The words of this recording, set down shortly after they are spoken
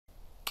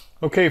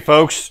Okay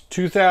folks,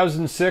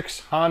 2006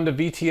 Honda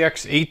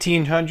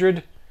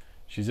VTX1800.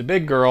 She's a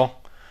big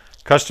girl.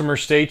 Customer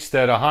states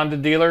that a Honda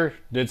dealer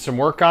did some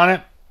work on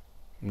it.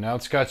 Now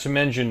it's got some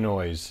engine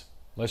noise.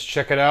 Let's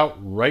check it out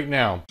right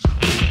now.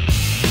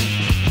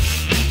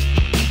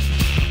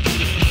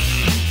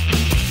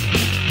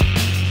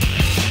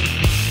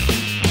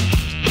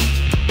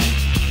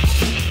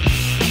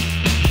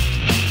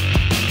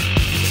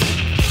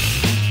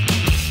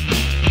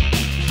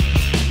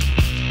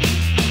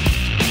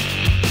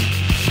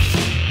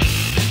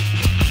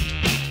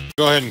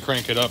 Go ahead and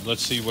crank it up.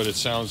 Let's see what it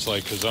sounds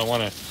like, because I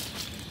want to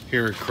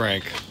hear it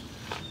crank.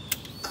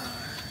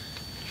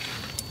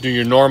 Do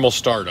your normal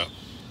startup.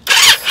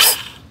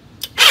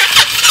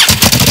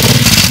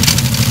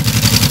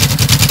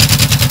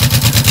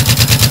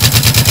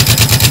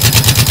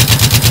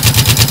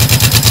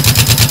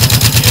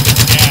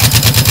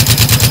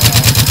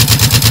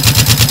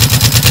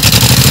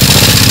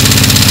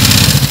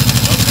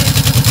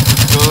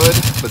 Good,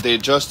 but they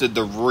adjusted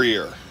the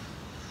rear.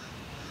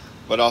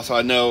 But also,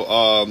 I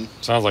know.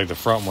 Sounds like the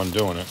front one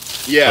doing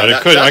it. Yeah,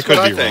 but I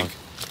could be wrong.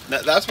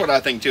 That's what I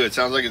think too. It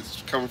sounds like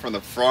it's coming from the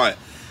front,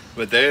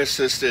 but they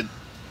insisted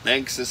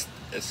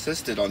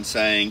on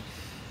saying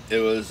it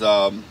was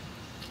a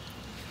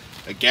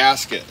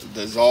gasket,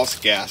 the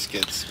exhaust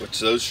gaskets, which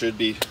those should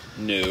be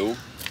new.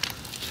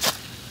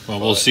 Well,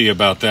 we'll see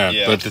about that.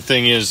 Yeah. But the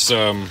thing is,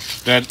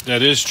 that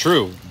is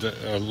true.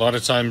 A lot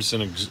of times,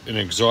 an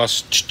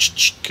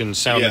exhaust can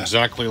sound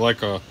exactly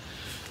like a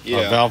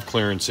valve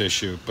clearance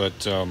issue,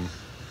 but you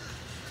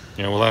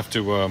know, we'll have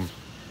to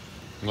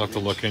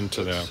look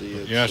into that.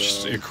 Yeah,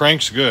 it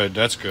cranks good.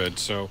 That's good.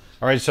 So,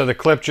 all right. So the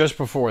clip just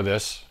before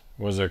this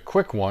was a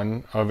quick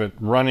one of it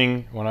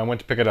running when I went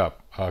to pick it up.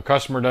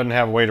 Customer doesn't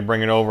have a way to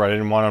bring it over. I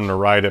didn't want him to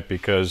ride it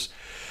because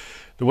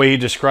the way he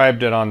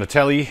described it on the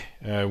telly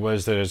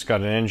was that it's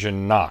got an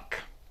engine knock.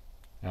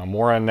 Now,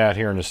 more on that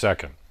here in a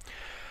second.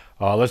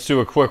 Let's do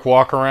a quick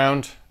walk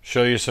around,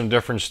 show you some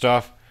different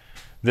stuff.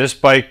 This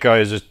bike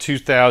is a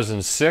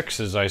 2006,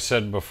 as I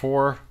said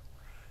before.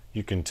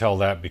 You can tell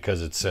that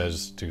because it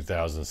says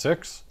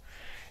 2006.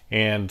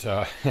 And,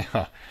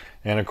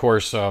 and of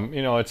course,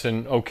 you know, it's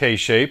in okay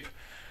shape.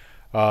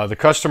 The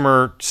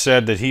customer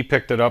said that he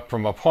picked it up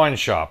from a pawn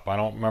shop. I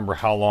don't remember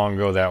how long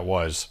ago that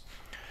was.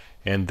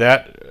 And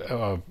that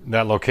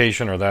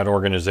location, or that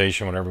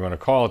organization, whatever you want to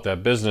call it,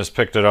 that business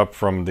picked it up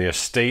from the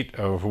estate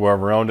of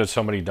whoever owned it.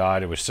 Somebody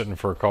died. It was sitting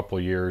for a couple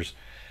of years,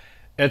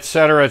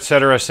 etc.,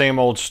 etc. Same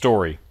old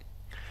story.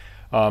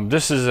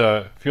 This is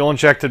a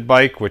fuel-injected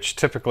bike, which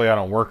typically I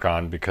don't work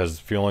on because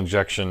fuel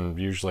injection,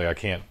 usually I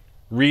can't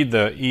read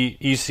the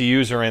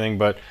ECUs or anything.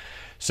 But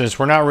since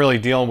we're not really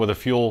dealing with a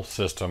fuel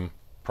system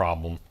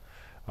problem,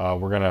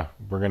 we're gonna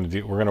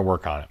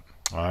work on it.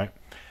 All right.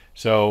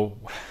 So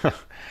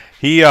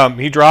he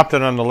dropped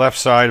it on the left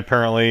side,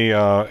 apparently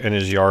in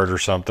his yard or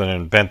something,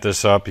 and bent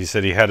this up. He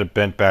said he had it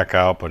bent back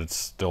out, but it's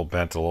still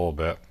bent a little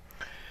bit.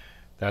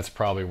 That's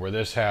probably where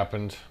this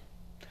happened.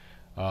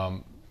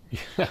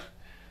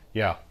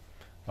 Yeah.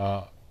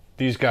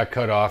 These got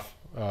cut off.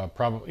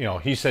 Probably, you know,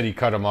 he said he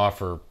cut them off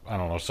for, I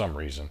don't know, some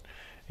reason.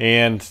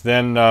 And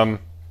then the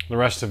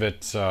rest of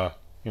it,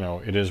 you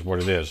know, it is what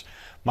it is.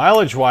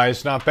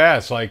 Mileage-wise, not bad.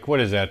 It's like, what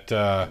is that,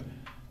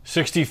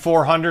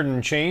 6,400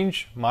 and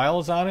change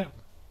miles on it?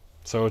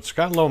 So it's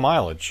got low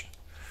mileage.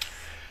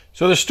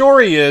 So the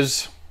story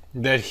is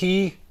that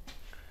he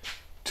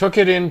took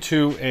it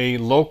into a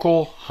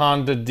local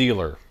Honda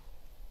dealer.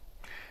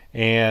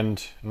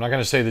 And I'm not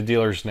going to say the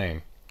dealer's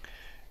name.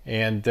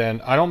 And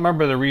then I don't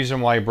remember the reason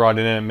why he brought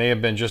it in. It may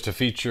have been just a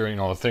feature, you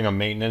know, a thing of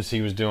maintenance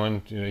he was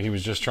doing. You know, he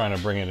was just trying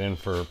to bring it in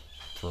for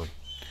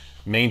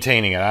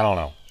maintaining it. I don't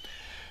know.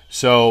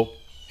 So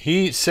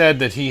he said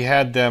that he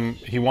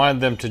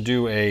wanted them to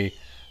do a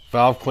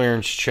valve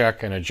clearance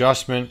check and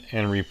adjustment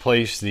and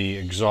replace the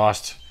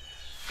exhaust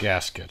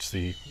gaskets.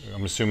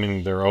 I'm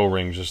assuming they're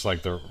O-rings, just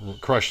like the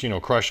crush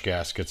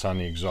gaskets on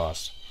the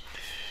exhaust.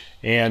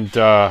 And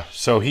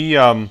so he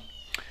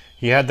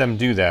had them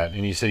do that,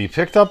 and he said he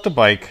picked up the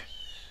bike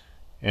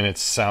and it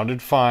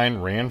sounded fine,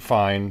 ran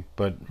fine,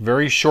 but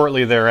very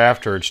shortly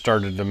thereafter it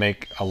started to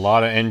make a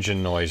lot of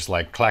engine noise,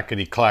 like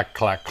clackety clack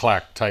clack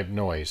clack type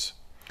noise.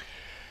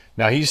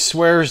 Now he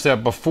swears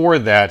that before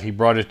that he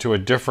brought it to a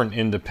different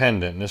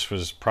independent, and this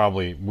was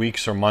probably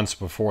weeks or months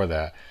before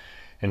that,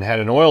 and had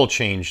an oil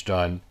change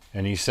done,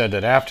 and he said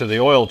that after the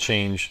oil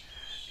change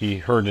he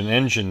heard an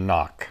engine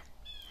knock.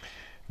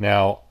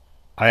 Now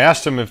I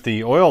asked him if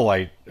the oil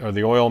light, or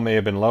the oil may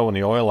have been low and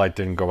the oil light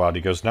didn't go out.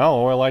 He goes, no,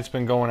 the oil light's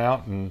been going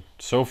out and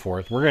so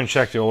forth. We're going to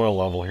check the oil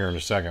level here in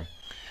a second.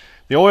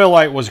 The oil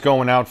light was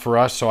going out for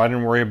us, so I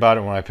didn't worry about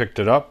it when I picked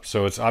it up.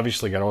 So it's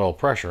obviously got oil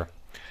pressure.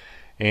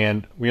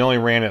 And we only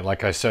ran it,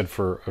 like I said,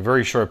 for a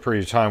very short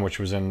period of time, which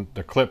was in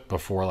the clip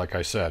before, like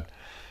I said,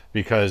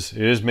 because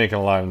it is making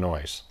a lot of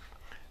noise.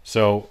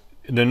 So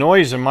the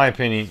noise, in my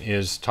opinion,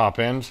 is top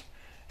end,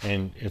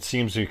 and it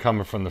seems to be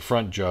coming from the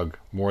front jug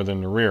more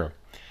than the rear.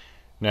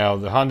 Now,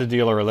 the Honda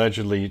dealer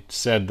allegedly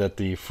said that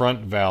the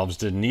front valves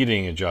didn't need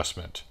any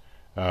adjustment.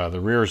 the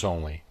rears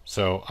only.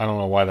 So I don't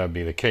know why that'd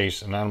be the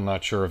case, and I'm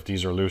not sure if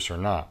these are loose or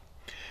not.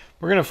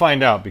 We're going to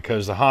find out,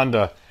 because the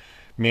Honda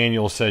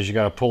manual says you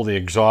got to pull the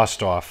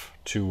exhaust off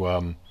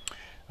to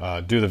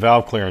do the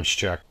valve clearance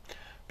check,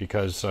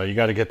 because you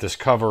got to get this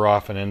cover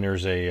off, and then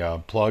there's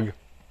a plug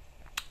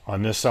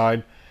on this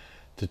side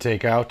to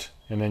take out,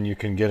 and then you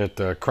can get at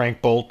the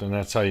crank bolt, and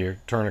that's how you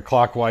turn it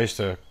clockwise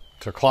to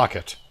clock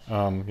it.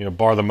 You know,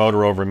 bar the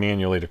motor over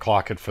manually to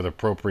clock it for the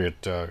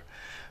appropriate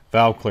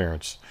valve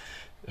clearance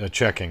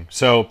checking.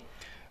 So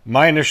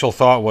my initial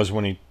thought was,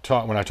 when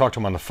I talked to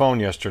him on the phone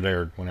yesterday,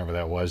 or whenever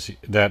that was,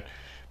 that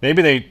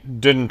maybe they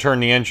didn't turn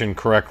the engine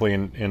correctly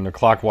in the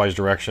clockwise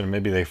direction.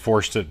 Maybe they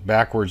forced it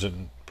backwards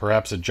and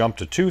perhaps it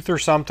jumped a tooth or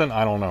something.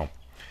 I don't know.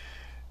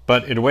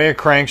 But the way it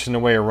cranks and the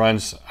way it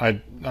runs,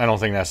 I don't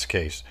think that's the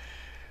case.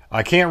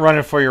 I can't run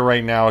it for you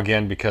right now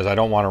again, because I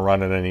don't want to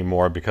run it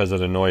anymore because of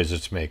the noise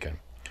it's making.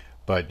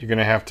 But you're going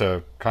to have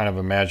to kind of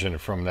imagine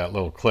it from that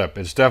little clip.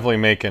 It's definitely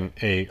making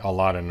a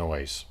lot of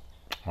noise.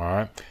 All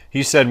right.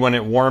 He said when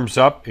it warms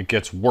up, it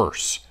gets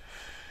worse.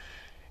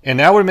 And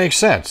that would make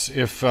sense.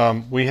 If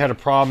we had a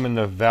problem in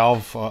the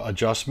valve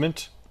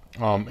adjustment,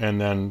 and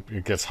then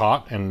it gets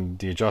hot and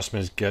the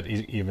adjustments get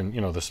even,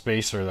 you know, the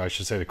space, or I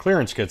should say the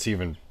clearance gets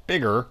even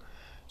bigger,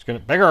 it's going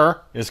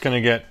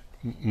to get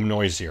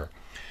noisier.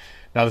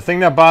 Now, the thing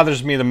that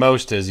bothers me the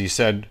most is, he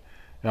said,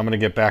 and I'm going to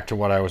get back to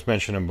what I was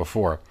mentioning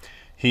before,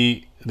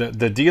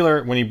 the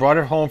dealer, when he brought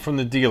it home from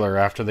the dealer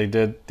after they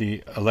did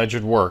the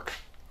alleged work,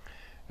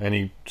 and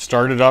he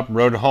started up,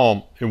 rode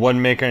home, it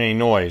wasn't making any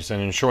noise,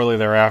 and then shortly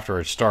thereafter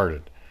it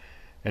started.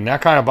 And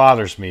that kind of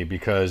bothers me,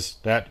 because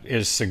that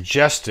is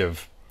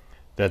suggestive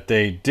that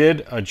they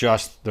did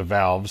adjust the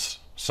valves,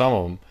 some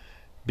of them,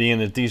 being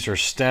that these are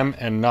stem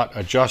and nut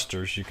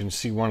adjusters. You can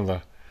see one of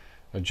the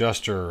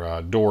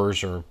adjuster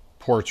doors or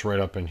ports right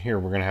up in here.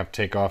 We're going to have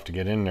to take off to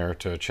get in there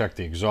to check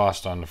the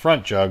exhaust on the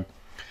front jug.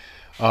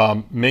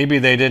 Maybe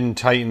they didn't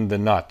tighten the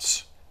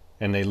nuts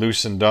and they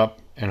loosened up,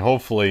 and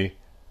hopefully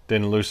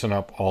didn't loosen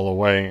up all the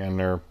way, and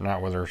they're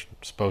not where they're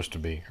supposed to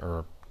be,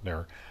 or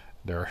they're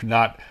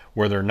not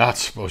where they're not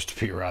supposed to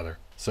be, rather.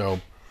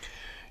 So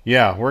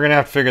yeah, we're gonna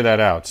have to figure that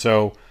out.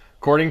 So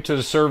according to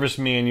the service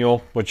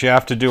manual, what you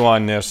have to do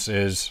on this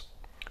is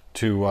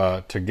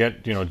to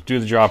get, you know, do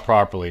the job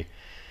properly,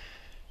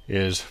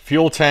 is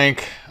fuel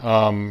tank.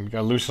 You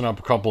gotta loosen up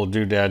a couple of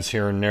doodads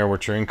here and there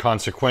which are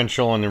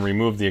inconsequential, and then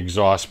remove the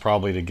exhaust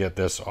probably to get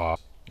this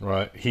off.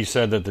 Right. He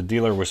said that the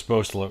dealer was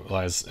supposed to,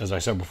 as I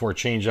said before,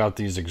 change out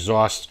these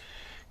exhaust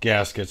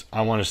gaskets.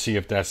 I want to see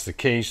if that's the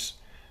case.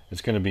 It's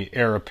going to be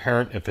air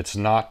apparent if it's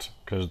not,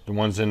 because the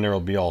ones in there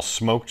will be all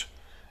smoked,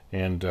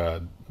 and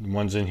the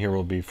ones in here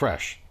will be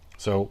fresh.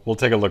 So we'll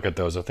take a look at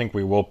those. I think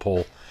we will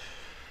pull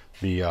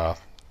the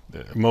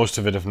most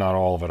of it, if not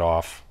all of it,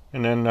 off,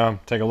 and then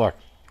take a look.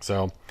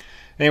 So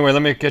anyway,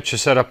 let me get you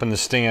set up in the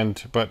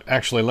stand, but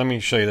actually let me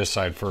show you this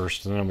side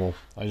first, and then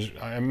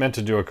I meant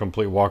to do a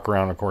complete walk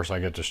around. Of course, I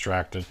get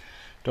distracted.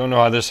 Don't know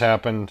how this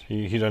happened.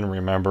 He doesn't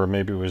remember.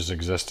 Maybe it was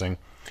existing.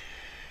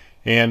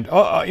 And,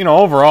 you know,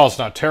 overall, it's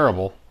not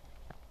terrible.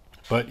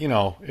 But, you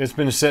know, it's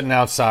been sitting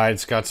outside.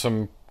 It's got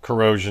some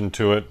corrosion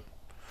to it.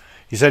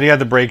 He said he had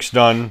the brakes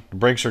done. The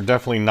brakes are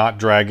definitely not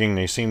dragging.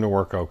 They seem to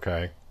work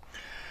okay.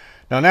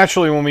 Now,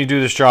 naturally, when we do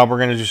this job, we're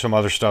going to do some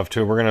other stuff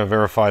too. We're going to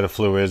verify the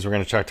fluids. We're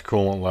going to check the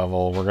coolant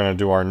level. We're going to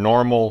do our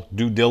normal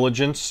due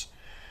diligence.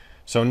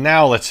 So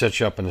now let's set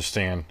you up in the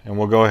stand, and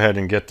we'll go ahead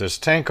and get this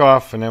tank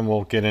off, and then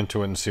we'll get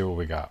into it and see what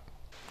we got.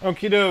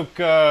 Okie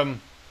doke.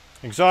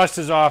 Exhaust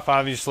is off,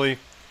 obviously.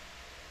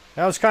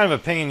 That was kind of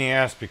a pain in the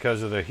ass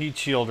because of the heat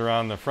shield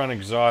around the front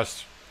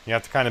exhaust. You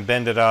have to kind of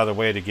bend it out of the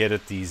way to get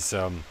at these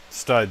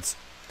studs.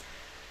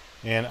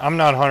 And I'm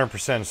not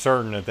 100%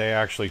 certain that they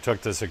actually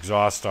took this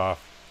exhaust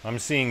off. I'm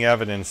seeing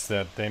evidence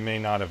that they may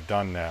not have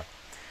done that,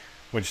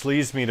 which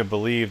leads me to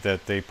believe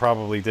that they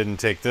probably didn't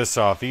take this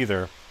off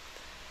either,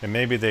 and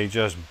maybe they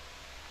just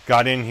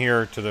got in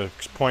here to the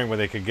point where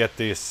they could get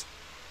these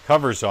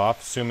covers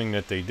off, assuming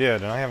that they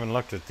did. And I haven't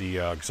looked at the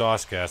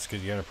exhaust gasket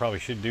yet. I probably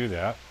should do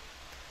that,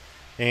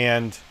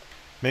 and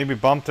maybe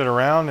bumped it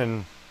around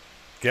and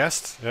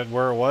guessed at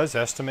where it was,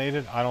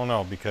 estimated. I don't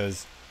know,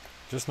 because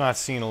just not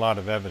seeing a lot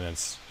of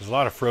evidence. There's a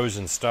lot of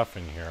frozen stuff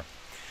in here.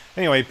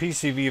 Anyway,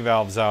 PCV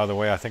valve's out of the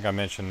way. I think I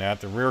mentioned that.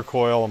 The rear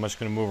coil, I'm just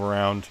going to move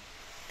around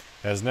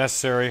as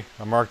necessary.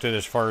 I marked it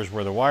as far as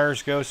where the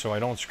wires go so I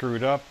don't screw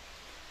it up.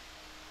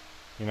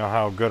 You know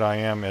how good I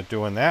am at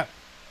doing that.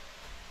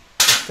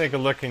 Let's take a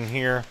look in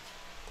here.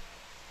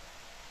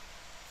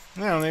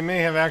 No, they may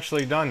have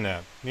actually done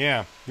that.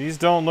 Yeah, these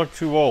don't look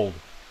too old.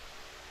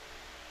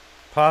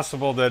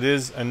 Possible that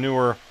is a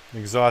newer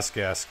exhaust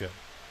gasket.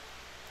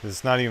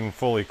 It's not even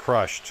fully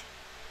crushed.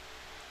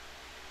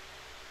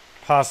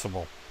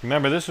 Possible.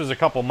 Remember, this was a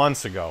couple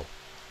months ago.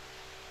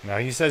 Now,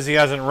 he says he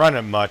hasn't run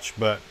it much,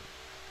 but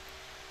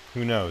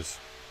who knows?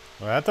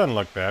 Well, that doesn't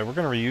look bad. We're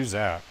going to reuse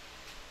that.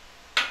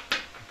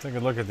 Take a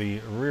look at the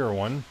rear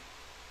one.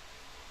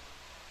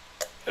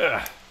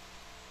 Ugh.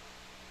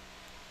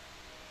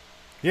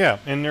 Yeah,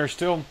 and there's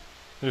still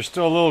a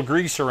little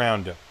grease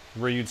around it.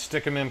 where you'd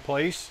stick them in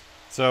place.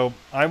 So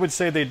I would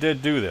say they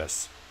did do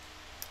this.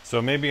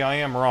 So maybe I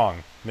am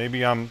wrong.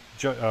 Maybe I'm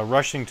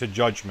rushing to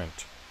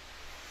judgment.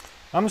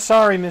 I'm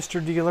sorry,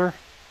 Mr. Dealer.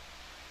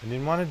 I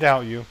didn't want to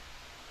doubt you.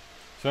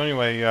 So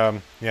anyway,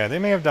 yeah, they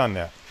may have done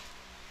that.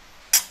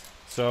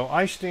 So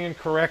I stand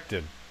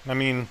corrected. I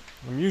mean,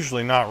 I'm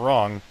usually not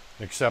wrong,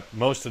 except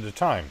most of the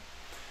time.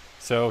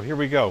 So here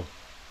we go.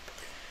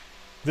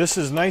 This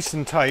is nice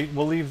and tight.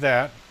 We'll leave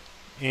that.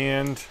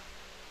 And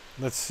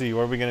let's see,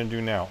 what are we going to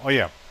do now? Oh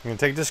yeah, I'm going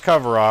to take this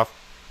cover off,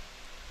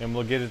 and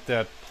we'll get at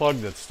that plug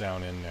that's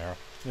down in there.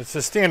 It's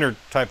a standard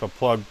type of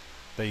plug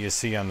that you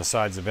see on the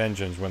sides of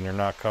engines when they're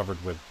not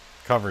covered with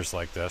covers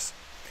like this.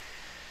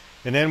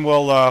 And then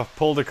we'll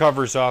pull the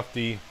covers off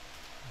the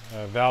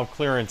valve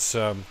clearance,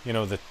 you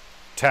know, the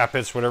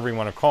tappets, whatever you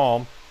want to call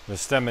them, the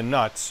stem and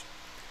nuts.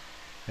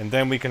 And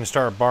then we can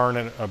start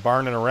barning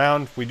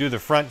around. If we do the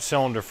front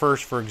cylinder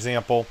first, for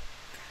example,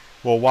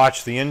 we'll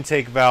watch the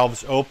intake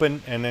valves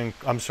open and then,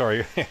 I'm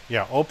sorry,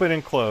 yeah, open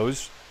and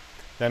close.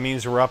 That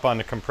means we're up on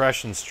the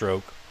compression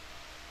stroke.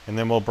 And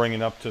then we'll bring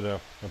it up to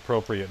the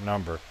appropriate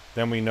number.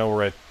 Then we know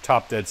we're at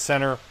top dead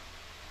center.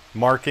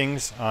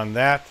 Markings on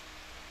that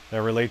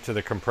relate to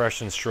the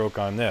compression stroke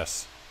on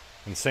this.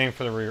 And same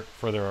for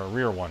the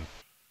rear one.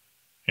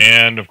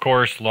 And of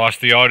course, lost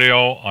the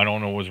audio. I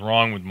don't know what was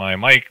wrong with my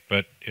mic,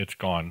 but it's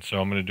gone.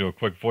 So I'm going to do a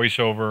quick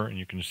voiceover, and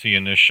you can see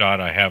in this shot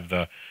I have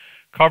the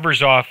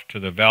covers off to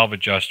the valve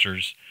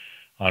adjusters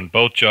on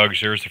both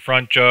jugs. Here's the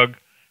front jug,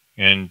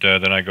 and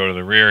then I go to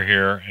the rear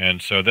here,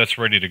 and so that's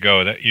ready to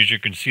go. That, as you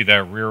can see,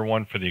 that rear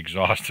one for the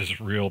exhaust is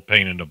a real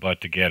pain in the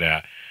butt to get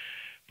at.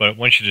 But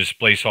once you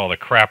displace all the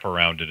crap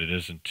around it, it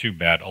isn't too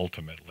bad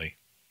ultimately.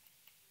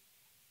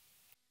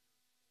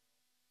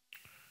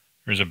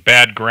 There's a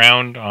bad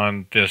ground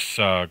on this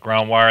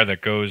ground wire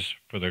that goes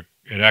for the,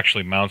 it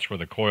actually mounts where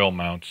the coil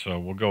mounts, so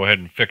we'll go ahead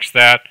and fix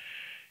that.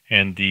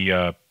 And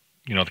the,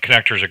 you know, the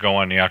connectors that go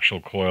on the actual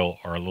coil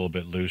are a little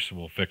bit loose, so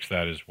we'll fix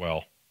that as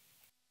well.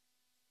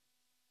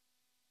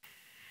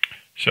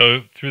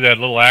 So through that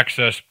little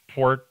access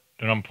port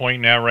that I'm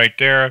pointing at right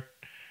there,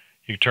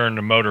 you turn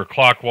the motor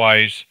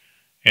clockwise,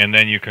 and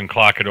then you can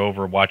clock it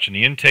over watching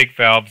the intake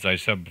valves, as I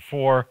said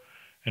before.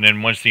 And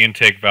then once the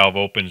intake valve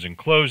opens and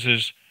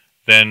closes,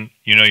 then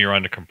you know you're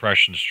on the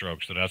compression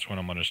stroke. So that's what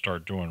I'm going to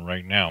start doing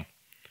right now.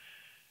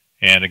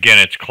 And again,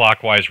 it's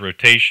clockwise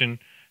rotation.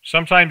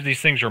 Sometimes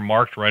these things are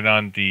marked right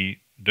on the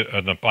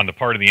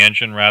part of the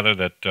engine, rather,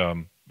 that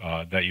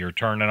that you're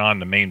turning on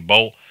the main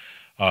bolt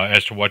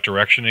as to what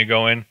direction they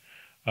go in.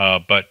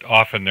 But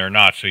often they're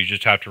not, so you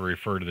just have to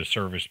refer to the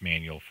service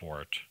manual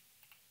for it.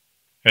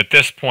 At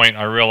this point,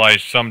 I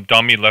realized some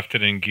dummy left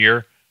it in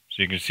gear,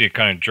 so you can see it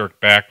kind of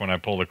jerk back when I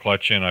pull the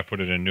clutch in. I put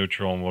it in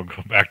neutral, and we'll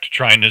go back to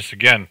trying this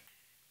again.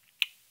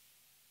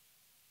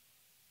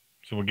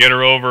 So we'll get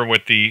her over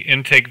with the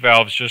intake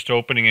valves just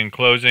opening and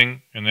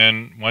closing, and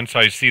then once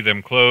I see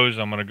them close,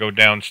 I'm going to go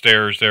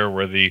downstairs there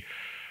where the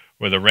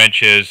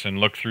wrench is and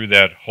look through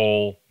that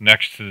hole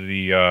next to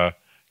the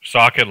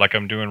socket like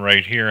I'm doing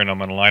right here, and I'm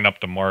going to line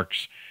up the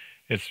marks.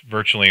 It's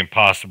virtually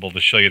impossible to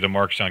show you the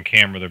marks on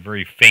camera. They're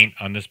very faint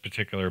on this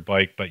particular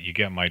bike, but you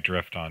get my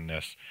drift on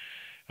this.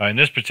 In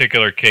this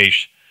particular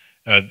case,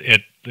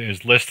 it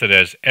is listed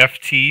as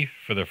FT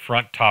for the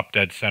front top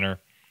dead center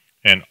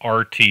and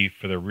RT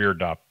for the rear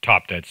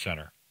top dead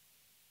center.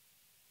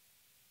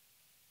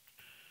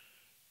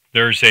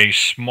 There's a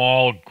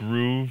small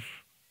groove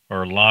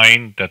or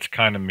line that's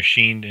kind of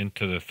machined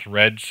into the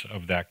threads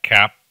of that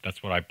cap.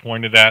 That's what I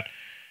pointed at.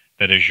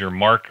 That is your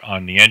mark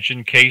on the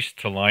engine case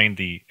to line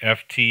the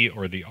FT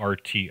or the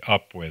RT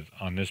up with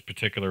on this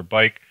particular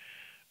bike.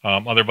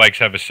 Other bikes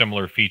have a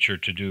similar feature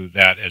to do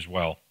that as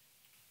well.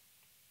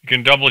 You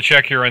can double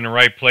check you're in the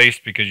right place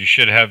because you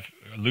should have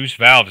loose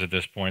valves at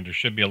this point. There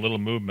should be a little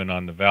movement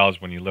on the valves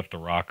when you lift the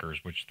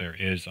rockers, which there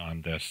is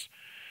on this.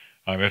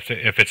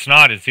 If it's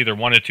not, it's either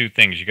one of two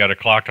things. You got to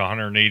clock to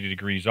 180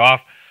 degrees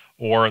off,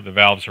 or the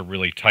valves are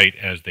really tight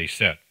as they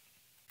sit.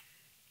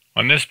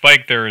 On this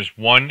bike, there is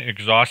one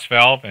exhaust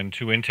valve and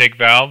two intake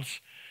valves.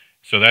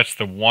 So that's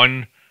the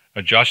one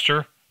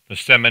adjuster, the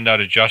stem end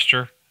out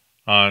adjuster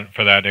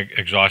for that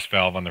exhaust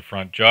valve on the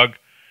front jug.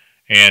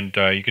 And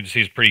you can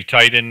see it's pretty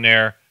tight in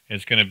there.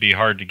 It's going to be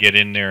hard to get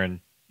in there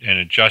and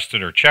adjust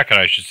it, or check it,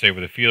 I should say,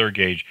 with a feeler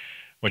gauge.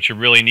 What you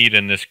really need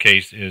in this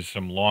case is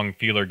some long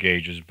feeler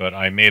gauges, but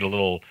I made a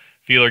little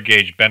feeler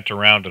gauge bent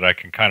around that I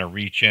can kind of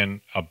reach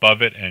in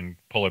above it and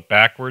pull it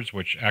backwards,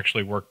 which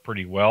actually worked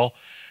pretty well.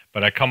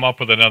 But I come up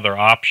with another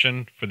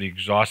option for the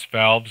exhaust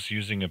valves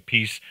using a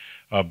piece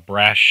of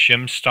brass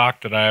shim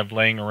stock that I have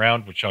laying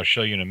around, which I'll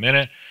show you in a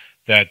minute,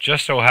 that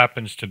just so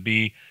happens to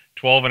be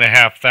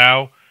 12.5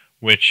 thou,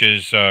 which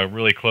is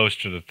really close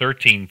to the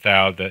 13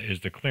 thou that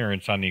is the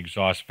clearance on the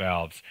exhaust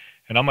valves.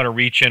 And I'm going to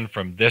reach in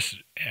from this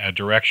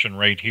direction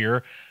right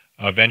here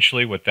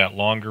eventually with that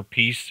longer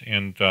piece,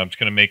 and it's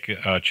going to make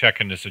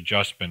checking this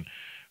adjustment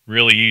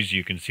really easy.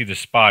 You can see the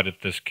spot, if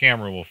this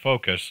camera will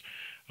focus,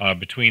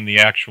 between the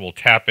actual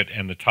tappet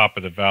and the top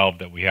of the valve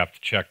that we have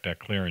to check that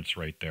clearance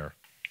right there.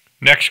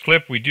 Next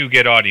clip, we do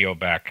get audio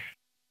back.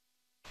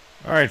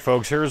 Alright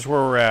folks, here's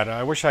where we're at.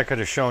 I wish I could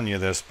have shown you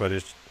this, but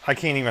I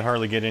can't even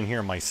hardly get in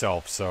here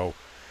myself, so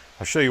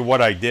I'll show you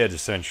what I did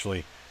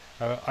essentially.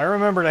 I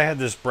remembered I had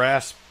this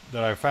brass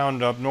that I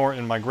found up north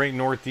in my Great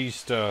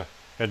Northeast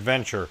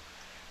adventure.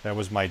 That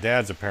was my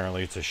dad's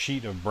apparently. It's a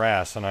sheet of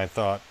brass, and I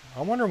thought,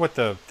 I wonder what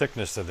the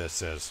thickness of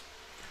this is.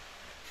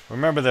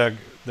 Remember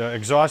the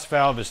exhaust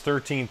valve is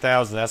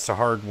 13,000. That's the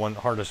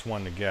hardest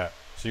one to get.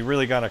 So you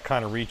really got to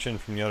kind of reach in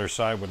from the other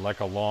side with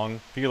like a long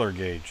feeler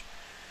gauge.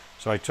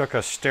 So I took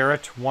a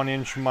Starrett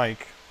 1-inch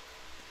mic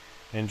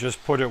and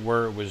just put it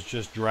where it was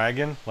just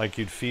dragging, like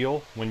you'd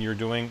feel when you're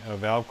doing a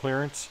valve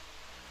clearance.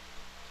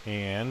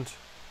 And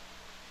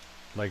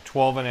like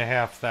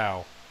 12.5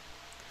 thou.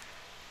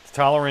 The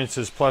tolerance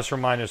is plus or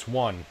minus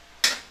 1.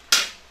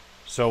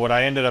 So what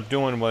I ended up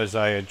doing was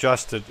I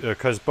adjusted,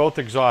 because both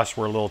exhausts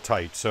were a little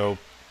tight. So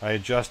I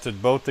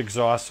adjusted both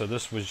exhausts, so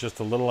this was just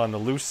a little on the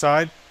loose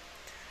side.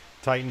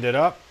 Tightened it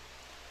up,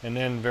 and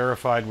then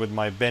verified with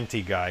my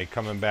Benty guy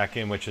coming back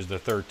in, which is the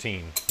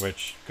 13,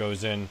 which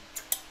goes in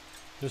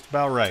just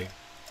about right.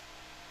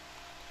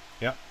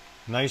 Yep,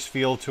 nice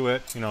feel to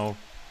it, you know,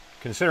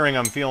 considering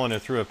I'm feeling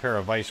it through a pair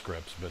of vice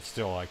grips, but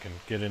still I can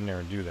get in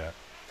there and do that.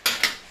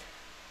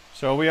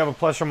 So we have a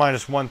plus or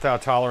minus 1 thou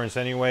tolerance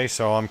anyway,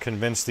 so I'm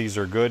convinced these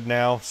are good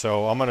now.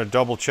 So I'm going to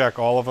double check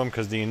all of them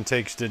because the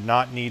intakes did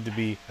not need to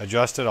be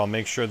adjusted. I'll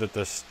make sure that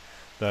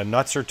the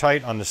nuts are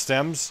tight on the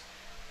stems,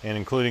 and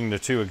including the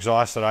 2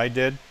 exhausts that I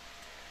did.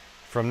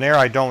 From there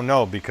I don't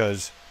know,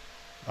 because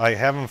I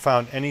haven't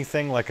found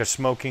anything like a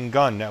smoking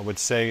gun that would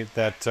say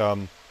that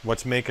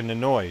what's making the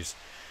noise.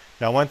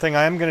 Now one thing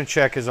I am going to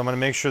check is I'm going to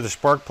make sure the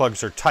spark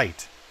plugs are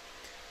tight.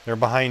 They're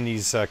behind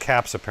these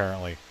caps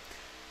apparently.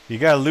 You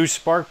got a loose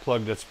spark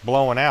plug that's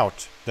blowing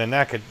out, then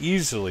that could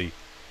easily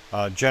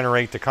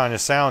generate the kind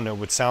of sound that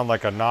would sound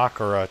like a knock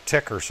or a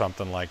tick or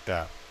something like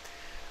that.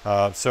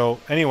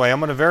 So anyway, I'm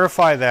going to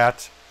verify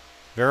that.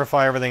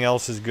 Verify everything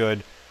else is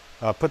good.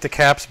 Put the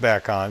caps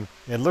back on.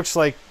 It looks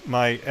like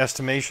my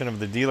estimation of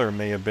the dealer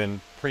may have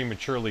been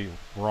prematurely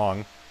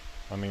wrong.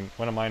 I mean,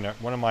 when am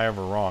I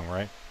ever wrong,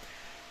 right?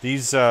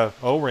 These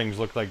O-rings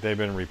look like they've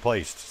been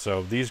replaced.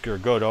 So these are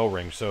good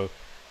O-rings. So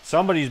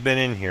somebody's been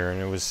in here,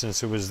 and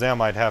since it was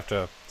them, I'd have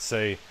to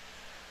say,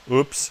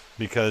 oops,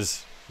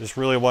 because this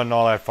really wasn't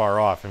all that far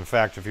off. In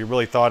fact, if you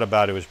really thought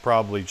about it, it was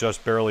probably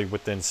just barely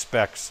within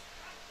specs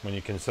when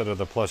you consider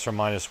the plus or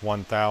minus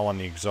 1 thou on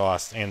the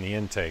exhaust and the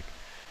intake.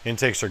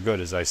 Intakes are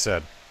good, as I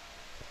said.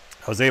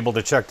 I was able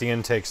to check the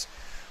intakes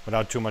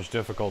without too much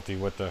difficulty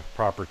with the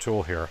proper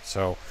tool here.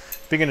 So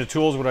speaking of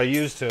tools, what I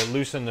use to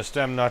loosen the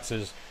stem nuts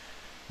is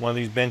one of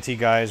these Benty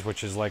guys,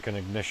 which is like an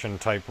ignition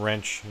type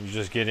wrench. You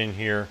just get in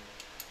here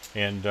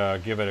and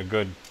give it a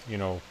good, you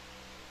know,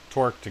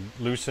 torque to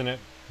loosen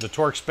it. The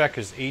torque spec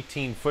is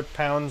 18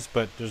 foot-pounds,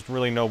 but there's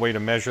really no way to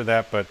measure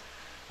that. But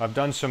I've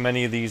done so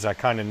many of these, I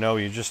kind of know.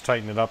 You just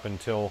tighten it up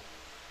until,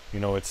 you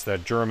know, it's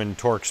that German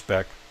torque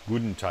spec,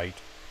 Guten tight,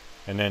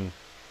 and then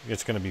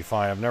it's going to be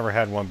fine. I've never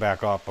had one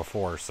back off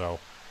before, so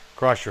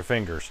cross your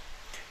fingers.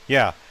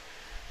 Yeah.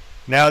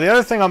 Now the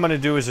other thing I'm going to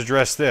do is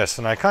address this,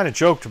 and I kind of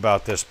joked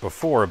about this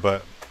before,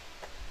 but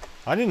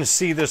I didn't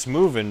see this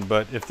moving.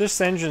 But if this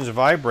engine's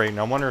vibrating,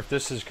 I wonder if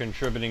this is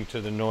contributing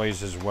to the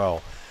noise as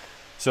well.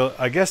 So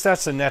I guess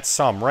that's the net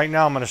sum. Right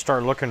now I'm going to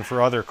start looking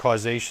for other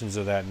causations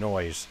of that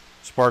noise.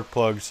 Spark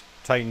plugs,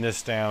 tighten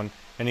this down,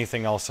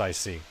 anything else I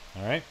see.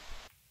 All right?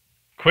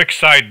 Quick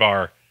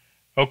sidebar.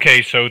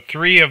 Okay, so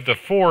 3 of the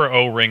 4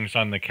 O-rings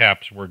on the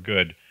caps were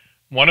good.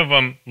 One of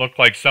them looked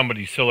like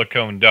somebody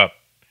siliconed up,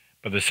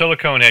 but the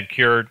silicone had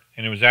cured,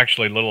 and it was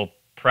actually a little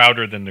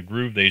prouder than the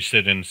groove they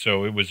sit in,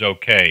 so it was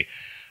okay.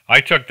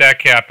 I took that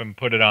cap and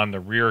put it on the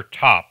rear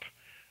top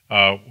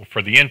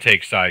for the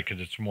intake side,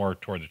 because it's more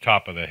toward the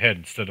top of the head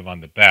instead of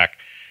on the back,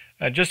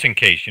 just in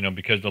case, you know,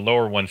 because the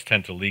lower ones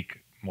tend to leak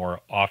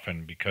more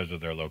often because of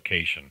their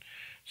location.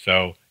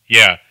 So,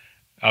 yeah,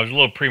 I was a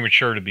little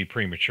premature to be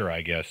premature,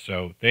 I guess.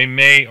 So they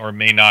may or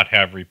may not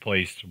have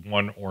replaced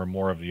 1 or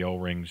more of the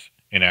O-rings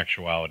in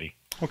actuality.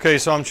 Okay,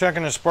 so I'm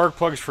checking the spark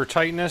plugs for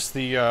tightness.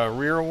 The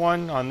rear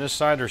one on this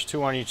side, there's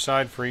 2 on each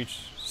side for each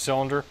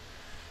cylinder.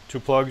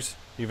 2 plugs,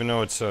 even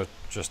though it's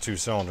just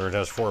 2-cylinder, it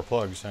has 4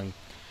 plugs. And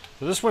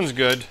so this one's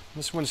good.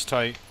 This one's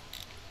tight.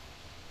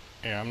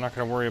 Yeah, I'm not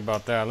going to worry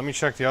about that. Let me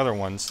check the other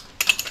ones.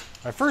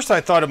 At first I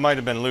thought it might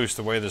have been loose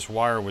the way this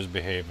wire was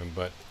behaving,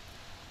 but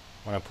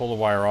when I pull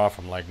the wire off,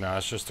 I'm like, nah,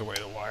 it's just the way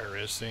the wire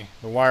is, see?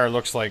 The wire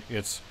looks like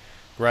it's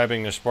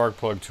grabbing the spark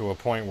plug to a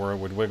point where it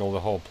would wiggle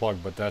the whole plug,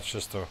 but that's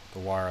just the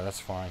wire, that's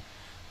fine.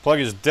 Plug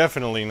is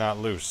definitely not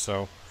loose,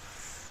 so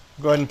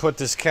go ahead and put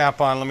this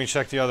cap on. Let me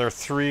check the other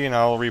 3, and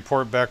I'll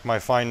report back my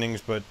findings,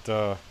 but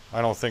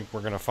I don't think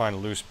we're going to find a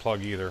loose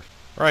plug either.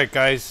 Alright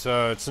guys,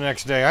 it's the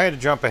next day. I had to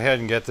jump ahead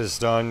and get this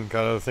done,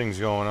 got other things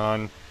going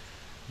on.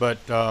 But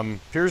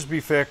appears to be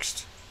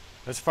fixed.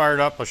 Let's fire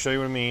it up. I'll show you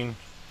what I mean.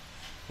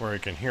 Where you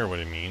can hear what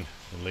I mean,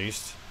 at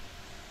least.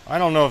 I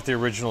don't know if the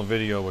original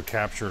video would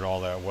capture it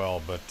all that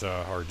well, but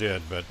or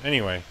did. But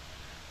anyway,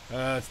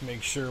 Let's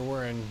make sure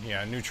we're in,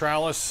 yeah,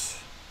 neutralis.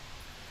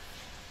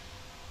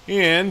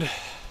 And,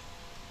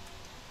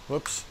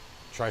 whoops,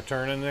 try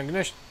turning the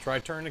ignition, try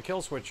turning the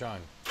kill switch on.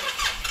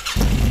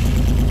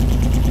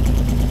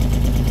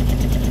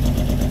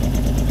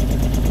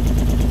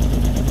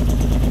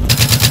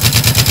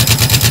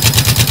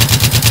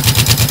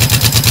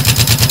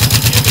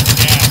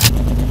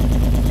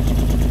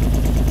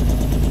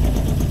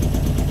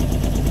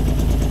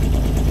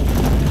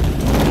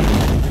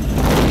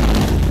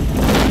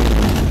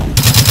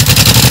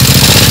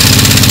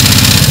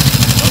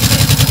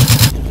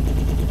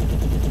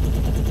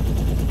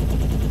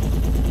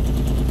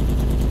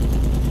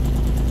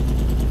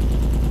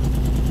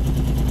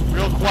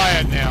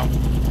 Quiet now.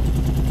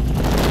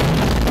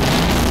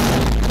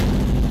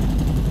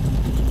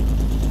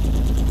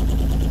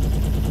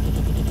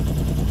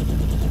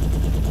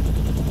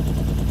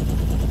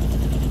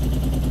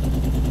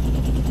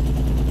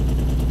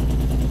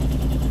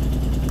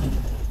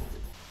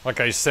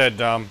 Like I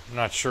said, I'm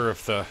not sure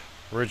if the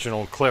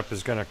original clip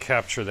is going to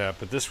capture that,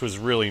 but this was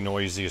really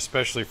noisy,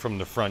 especially from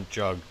the front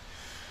jug.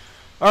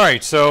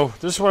 Alright, so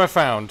this is what I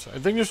found. I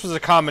think this was a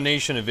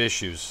combination of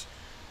issues.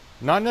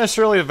 Not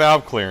necessarily the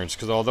valve clearance,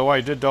 because although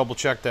I did double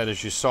check that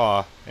as you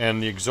saw,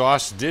 and the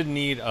exhaust did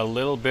need a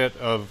little bit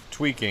of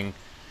tweaking,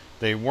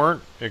 they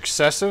weren't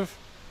excessive.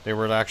 They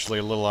were actually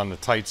a little on the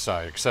tight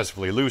side,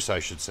 excessively loose I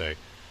should say.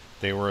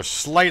 They were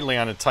slightly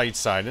on the tight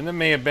side, and it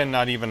may have been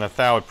not even a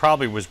thou, it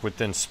probably was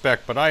within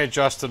spec, but I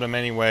adjusted them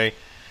anyway.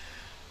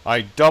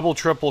 I double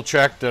triple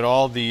checked that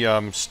all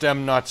the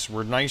stem nuts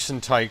were nice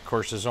and tight. Of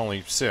course there's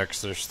only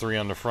 6, there's 3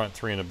 on the front,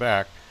 3 in the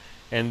back,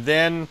 and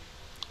then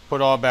put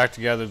all back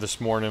together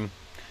this morning.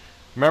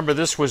 Remember,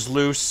 this was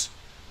loose.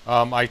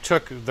 I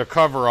took the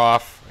cover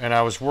off and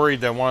I was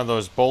worried that one of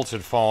those bolts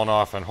had fallen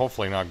off and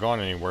hopefully not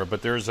gone anywhere,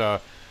 but there's a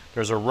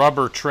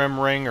rubber trim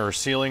ring or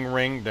sealing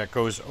ring that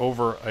goes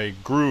over a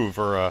groove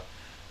or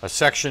a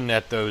section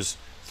that those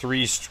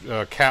 3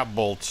 cap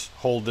bolts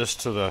hold this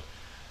to the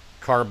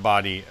car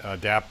body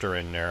adapter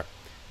in there,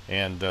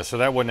 and so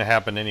that wouldn't have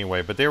happened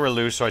anyway, but they were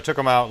loose, so I took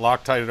them out,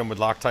 Loctited them with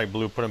Loctite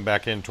glue, put them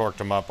back in, torqued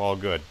them up, all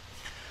good.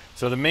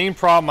 So the main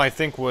problem I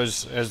think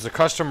was, as the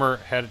customer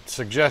had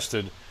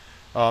suggested,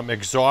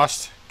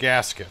 exhaust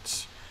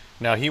gaskets.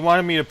 Now he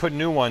wanted me to put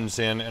new ones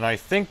in, and I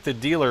think the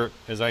dealer,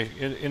 as I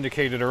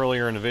indicated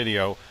earlier in the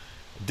video,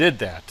 did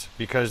that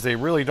because they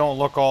really don't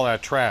look all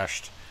that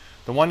trashed.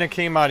 The one that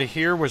came out of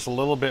here was a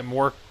little bit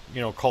more,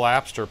 you know,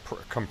 collapsed or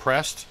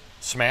compressed,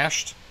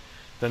 smashed,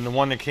 than the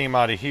one that came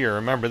out of here.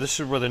 Remember, this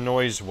is where the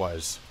noise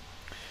was.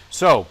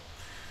 So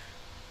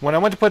when I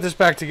went to put this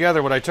back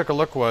together, what I took a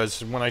look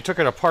was, when I took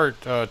it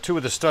apart, 2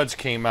 of the studs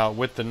came out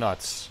with the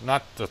nuts.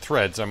 Not the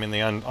threads, I mean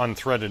they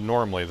unthreaded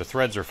normally. The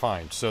threads are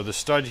fine. So the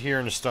stud here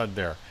and the stud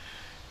there.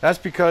 That's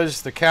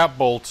because the cap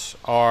bolts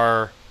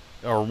are,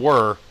 or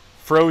were,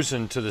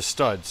 frozen to the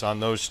studs on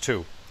those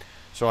 2.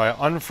 So I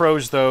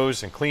unfroze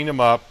those and cleaned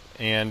them up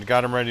and got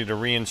them ready to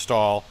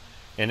reinstall,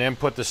 and then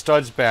put the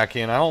studs back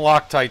in. I don't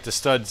Loctite the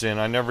studs in.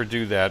 I never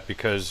do that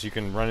because you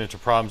can run into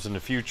problems in the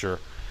future.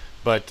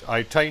 But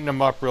I tightened them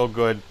up real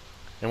good,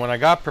 and when I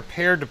got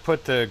prepared to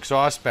put the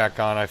exhaust back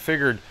on, I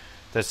figured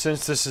that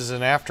since this is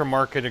an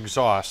aftermarket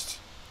exhaust,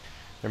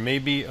 there may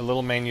be a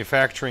little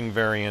manufacturing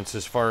variance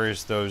as far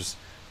as those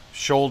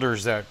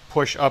shoulders that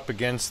push up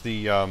against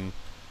the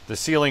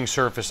sealing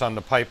surface on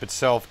the pipe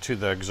itself to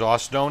the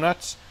exhaust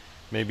donuts.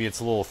 Maybe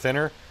it's a little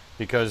thinner,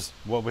 because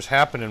what was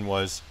happening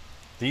was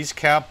these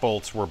cap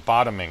bolts were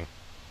bottoming,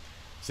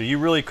 so you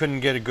really couldn't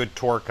get a good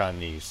torque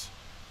on these.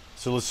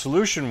 So the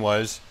solution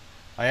was,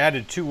 I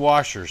added 2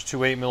 washers, 2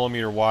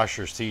 8mm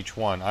washers to each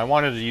one. I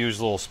wanted to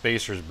use little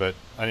spacers, but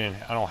I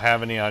don't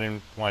have any. I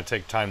didn't want to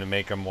take time to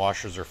make them.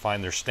 Washers are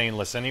fine. They're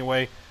stainless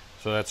anyway,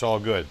 so that's all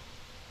good.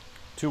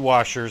 2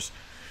 washers,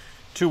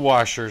 2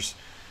 washers,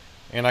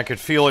 and I could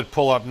feel it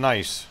pull up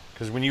nice.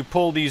 Because when you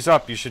pull these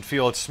up, you should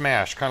feel it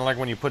smash. Kind of like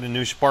when you put a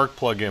new spark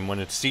plug in, when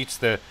it seats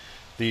the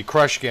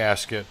crush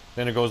gasket,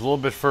 then it goes a little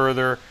bit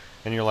further,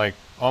 and you're like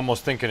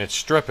almost thinking it's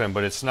stripping,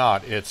 but it's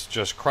not. It's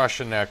just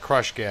crushing that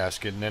crush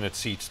gasket, and then it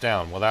seats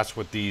down. Well, that's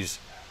what these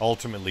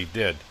ultimately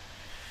did.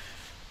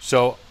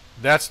 So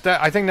that's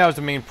that. I think that was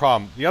the main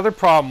problem. The other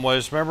problem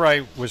was, remember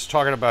I was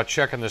talking about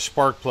checking the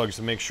spark plugs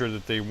to make sure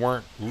that they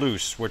weren't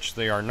loose, which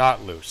they are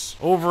not loose.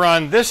 Over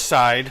on this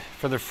side,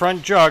 for the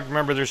front jug,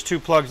 remember there's 2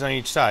 plugs on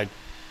each side.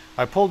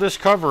 I pulled this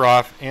cover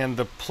off, and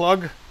the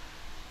plug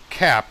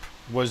cap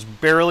was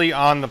barely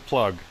on the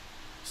plug.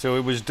 So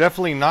it was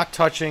definitely not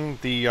touching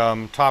the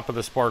top of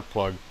the spark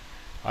plug.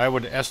 I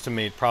would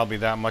estimate probably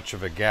that much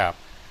of a gap.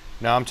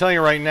 Now I'm telling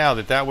you right now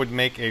that that would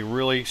make a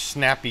really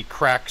snappy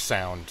crack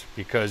sound,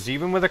 because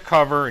even with a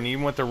cover and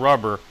even with the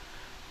rubber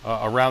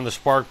around the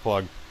spark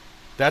plug,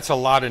 that's a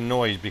lot of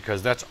noise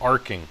because that's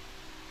arcing.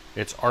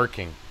 It's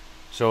arcing.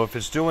 So if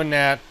it's doing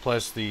that,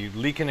 plus the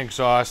leaking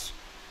exhaust,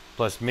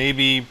 plus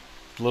maybe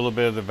a little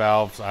bit of the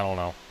valves, I don't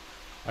know.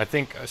 I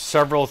think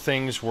several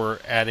things were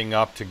adding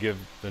up to give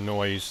the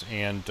noise,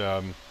 and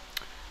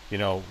you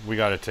know, we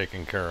got it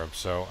taken care of.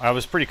 So I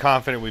was pretty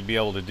confident we'd be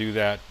able to do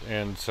that,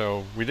 and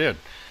so we did.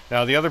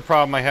 Now the other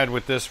problem I had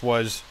with this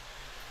was,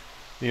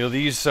 you know,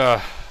 these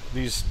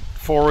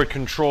forward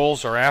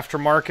controls are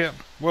aftermarket.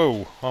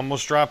 Whoa,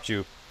 almost dropped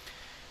you.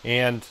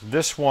 And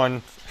this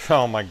one,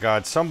 oh my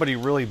God, somebody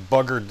really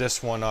buggered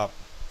this one up.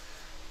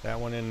 That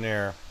one in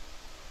there.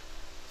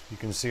 You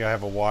can see I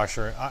have a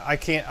washer. I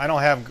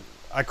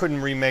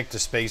couldn't remake the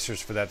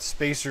spacers for that. The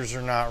spacers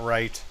are not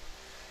right,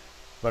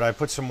 but I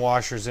put some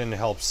washers in to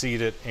help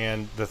seat it,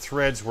 and the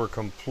threads were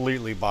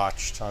completely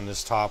botched on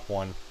this top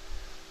one.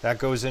 That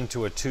goes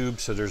into a tube,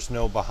 so there's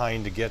no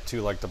behind to get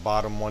to like the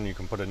bottom one you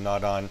can put a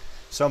nut on.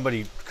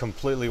 Somebody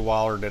completely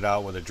wallered it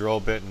out with a drill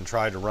bit and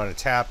tried to run a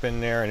tap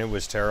in there, and it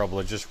was terrible.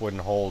 It just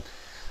wouldn't hold.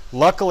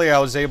 Luckily, I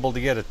was able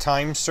to get a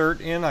time cert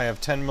in. I have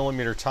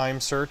 10mm time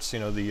certs, you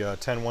know, the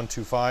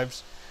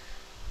 10125s.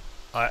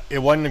 It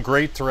wasn't a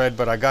great thread,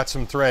 but I got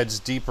some threads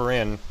deeper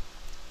in.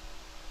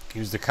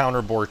 Used the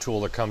counterbore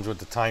tool that comes with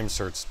the time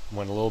certs.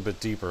 Went a little bit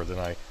deeper than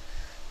I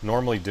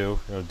normally do,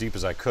 you know, deep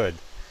as I could.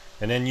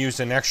 And then used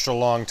an extra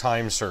long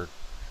time cert.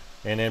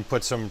 And then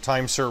put some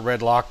time cert red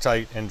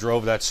Loctite and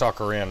drove that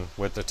sucker in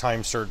with the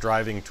time cert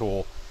driving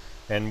tool.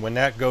 And when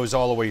that goes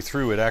all the way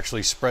through, it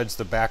actually spreads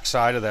the back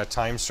side of that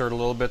time cert a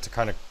little bit to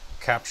kind of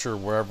capture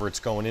wherever it's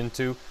going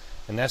into.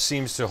 And that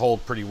seems to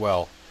hold pretty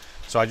well.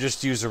 So I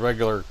just used a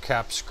regular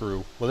cap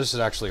screw. Well, this is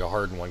actually a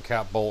hardened one,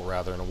 cap bolt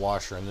rather, and a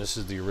washer. And this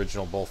is the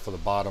original bolt for the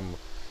bottom.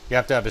 You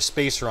have to have a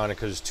spacer on it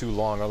because it's too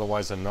long,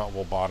 otherwise the nut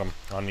will bottom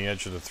on the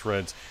edge of the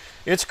threads.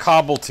 It's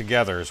cobbled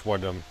together is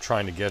what I'm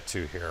trying to get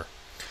to here.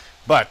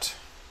 But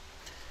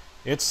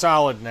it's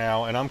solid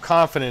now, and I'm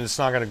confident it's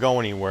not going to go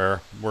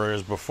anywhere,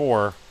 whereas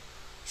before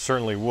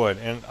certainly would.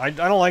 And I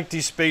don't like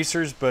these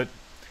spacers, but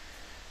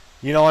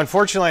you know,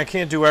 unfortunately I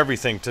can't do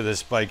everything to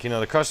this bike. You know,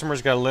 the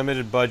customer's got a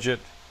limited budget.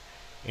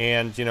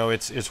 And you know,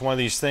 it's one of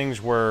these things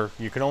where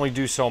you can only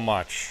do so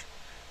much.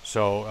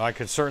 So I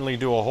could certainly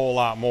do a whole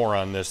lot more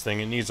on this thing.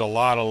 It needs a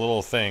lot of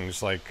little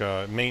things, like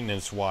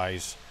maintenance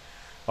wise.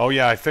 Oh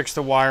yeah, I fixed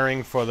the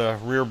wiring for the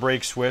rear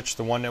brake switch,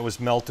 the one that was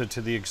melted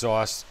to the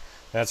exhaust.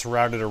 That's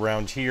routed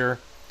around here.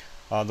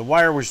 The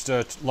wire was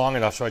long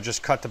enough, so I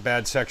just cut the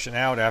bad section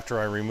out after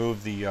I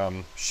removed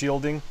the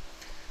shielding.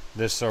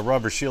 This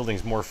rubber shielding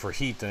is more for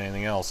heat than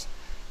anything else.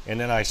 And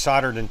then I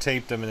soldered and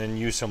taped them, and then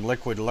used some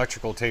liquid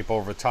electrical tape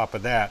over the top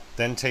of that,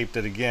 then taped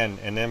it again,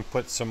 and then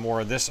put some more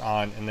of this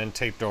on, and then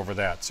taped over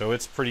that. So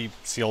it's pretty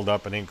sealed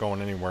up. It ain't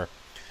going anywhere.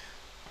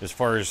 As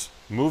far as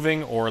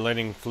moving or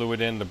letting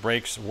fluid in, the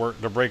brakes work.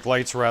 The brake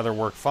lights rather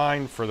work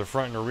fine for the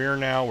front and the rear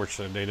now, which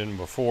they didn't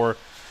before.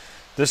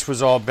 This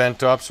was all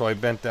bent up, so I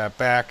bent that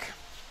back,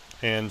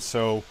 and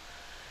so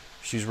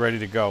she's ready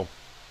to go.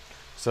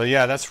 So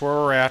yeah, that's where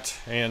we're at,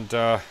 and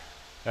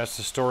that's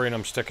the story, and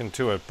I'm sticking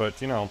to it.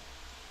 But you know,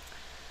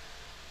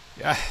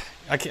 yeah,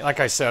 like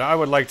I said, I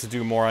would like to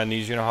do more on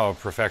these. You know how a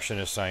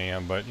perfectionist I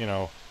am, but you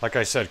know, like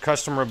I said,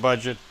 customer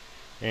budget,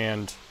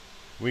 and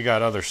we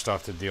got other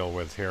stuff to deal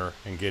with here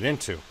and get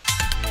into.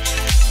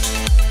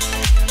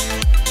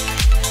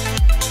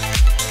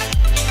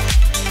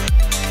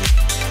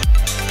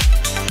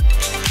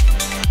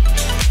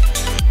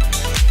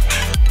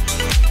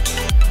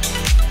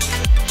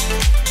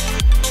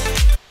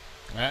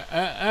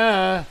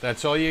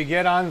 That's all you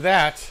get on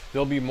that.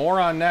 There'll be more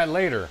on that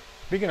later.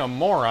 Speaking of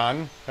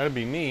moron, that'd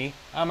be me.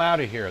 I'm out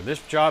of here. This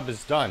job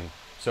is done.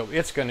 So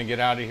it's going to get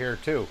out of here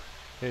too.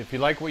 If you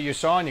like what you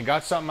saw and you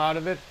got something out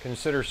of it,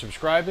 consider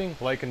subscribing,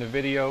 liking the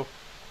video,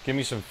 give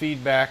me some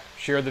feedback,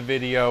 share the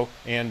video,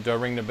 and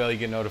ring the bell. You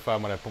get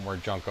notified when I put more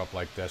junk up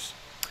like this.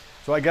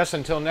 So I guess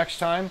until next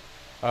time,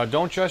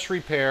 don't just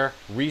repair,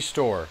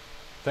 restore.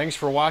 Thanks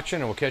for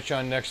watching, and we'll catch you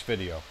on the next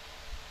video.